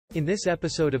In this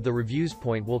episode of the Reviews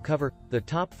Point we'll cover the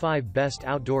top 5 best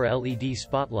outdoor LED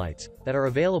spotlights that are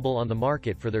available on the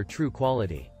market for their true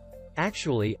quality.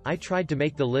 Actually, I tried to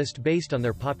make the list based on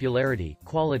their popularity,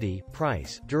 quality,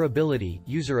 price, durability,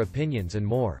 user opinions and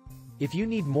more. If you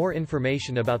need more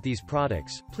information about these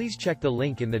products, please check the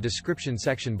link in the description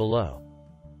section below.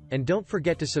 And don't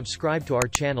forget to subscribe to our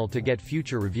channel to get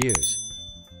future reviews.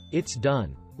 It's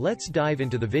done. Let's dive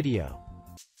into the video.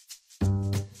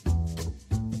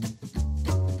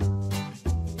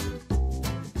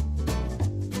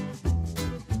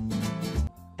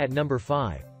 At number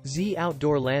 5. Z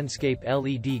Outdoor Landscape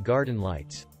LED Garden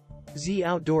Lights. Z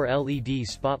Outdoor LED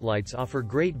spotlights offer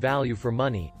great value for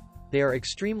money. They are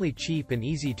extremely cheap and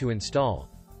easy to install.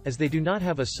 As they do not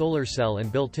have a solar cell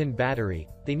and built-in battery,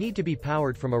 they need to be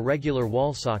powered from a regular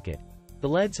wall socket. The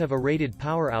LEDs have a rated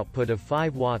power output of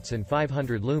 5 watts and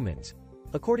 500 lumens.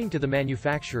 According to the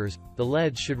manufacturers, the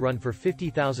LEDs should run for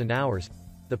 50,000 hours.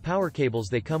 The power cables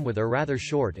they come with are rather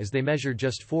short as they measure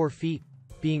just 4 feet.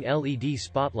 Being LED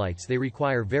spotlights, they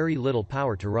require very little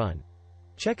power to run.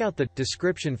 Check out the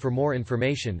description for more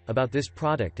information about this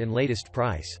product and latest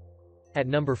price. At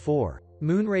number 4.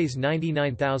 Moonrays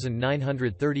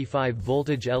 99935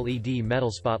 voltage LED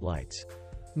metal spotlights.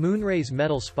 Moonrays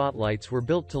metal spotlights were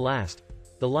built to last.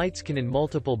 The lights come in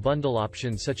multiple bundle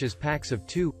options such as packs of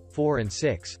 2, 4 and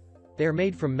 6. They are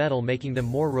made from metal, making them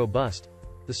more robust.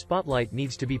 The spotlight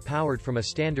needs to be powered from a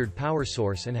standard power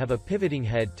source and have a pivoting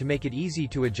head to make it easy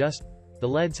to adjust. The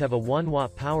LEDs have a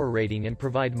 1-watt power rating and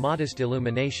provide modest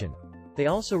illumination. They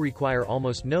also require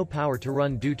almost no power to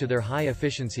run due to their high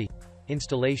efficiency.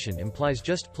 Installation implies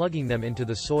just plugging them into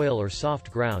the soil or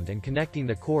soft ground and connecting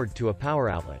the cord to a power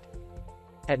outlet.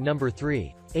 At number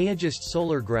 3. Aogist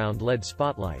Solar Ground Led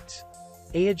Spotlights.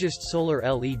 Aogist Solar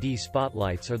LED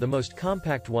spotlights are the most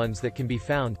compact ones that can be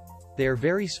found. They are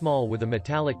very small with a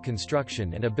metallic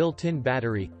construction and a built-in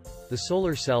battery. The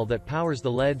solar cell that powers the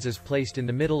LEDs is placed in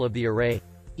the middle of the array.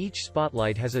 Each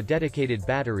spotlight has a dedicated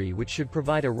battery which should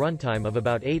provide a runtime of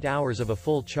about 8 hours of a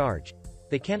full charge.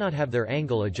 They cannot have their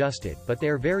angle adjusted, but they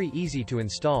are very easy to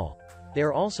install. They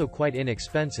are also quite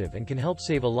inexpensive and can help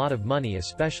save a lot of money,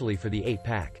 especially for the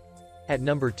 8-pack. At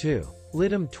number 2.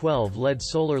 LITOM 12 LED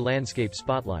Solar Landscape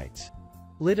Spotlights.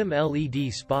 LITOM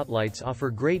LED spotlights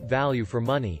offer great value for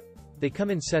money. They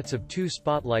come in sets of 2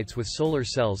 spotlights with solar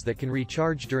cells that can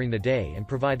recharge during the day and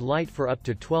provide light for up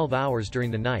to 12 hours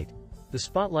during the night. The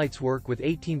spotlights work with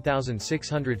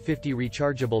 18,650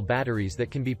 rechargeable batteries that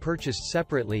can be purchased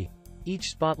separately. Each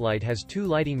spotlight has 2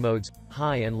 lighting modes,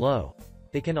 high and low.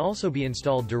 They can also be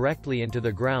installed directly into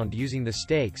the ground using the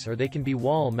stakes, or they can be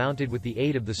wall-mounted with the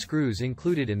aid of the screws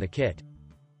included in the kit.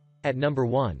 At number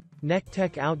 1.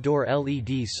 Nekteck Outdoor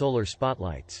LED Solar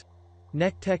Spotlights.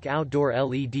 Nekteck Outdoor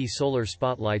LED solar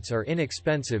spotlights are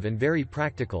inexpensive and very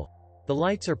practical. The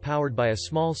lights are powered by a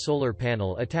small solar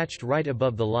panel attached right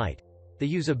above the light. They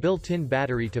use a built-in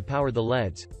battery to power the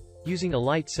LEDs. Using a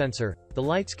light sensor, the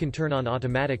lights can turn on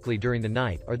automatically during the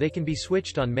night, or they can be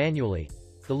switched on manually.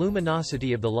 The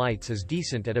luminosity of the lights is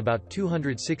decent at about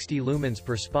 260 lumens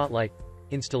per spotlight.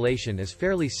 Installation is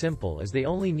fairly simple as they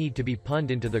only need to be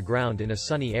plugged into the ground in a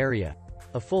sunny area.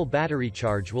 A full battery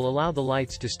charge will allow the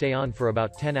lights to stay on for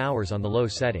about 10 hours on the low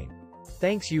setting.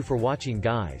 Thanks you for watching,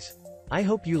 guys. I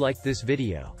hope you liked this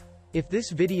video. If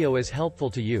this video is helpful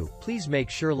to you, please make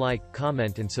sure like,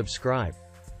 comment and subscribe.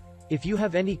 If you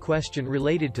have any question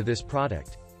related to this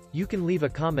product, you can leave a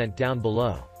comment down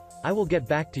below. I will get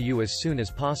back to you as soon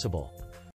as possible.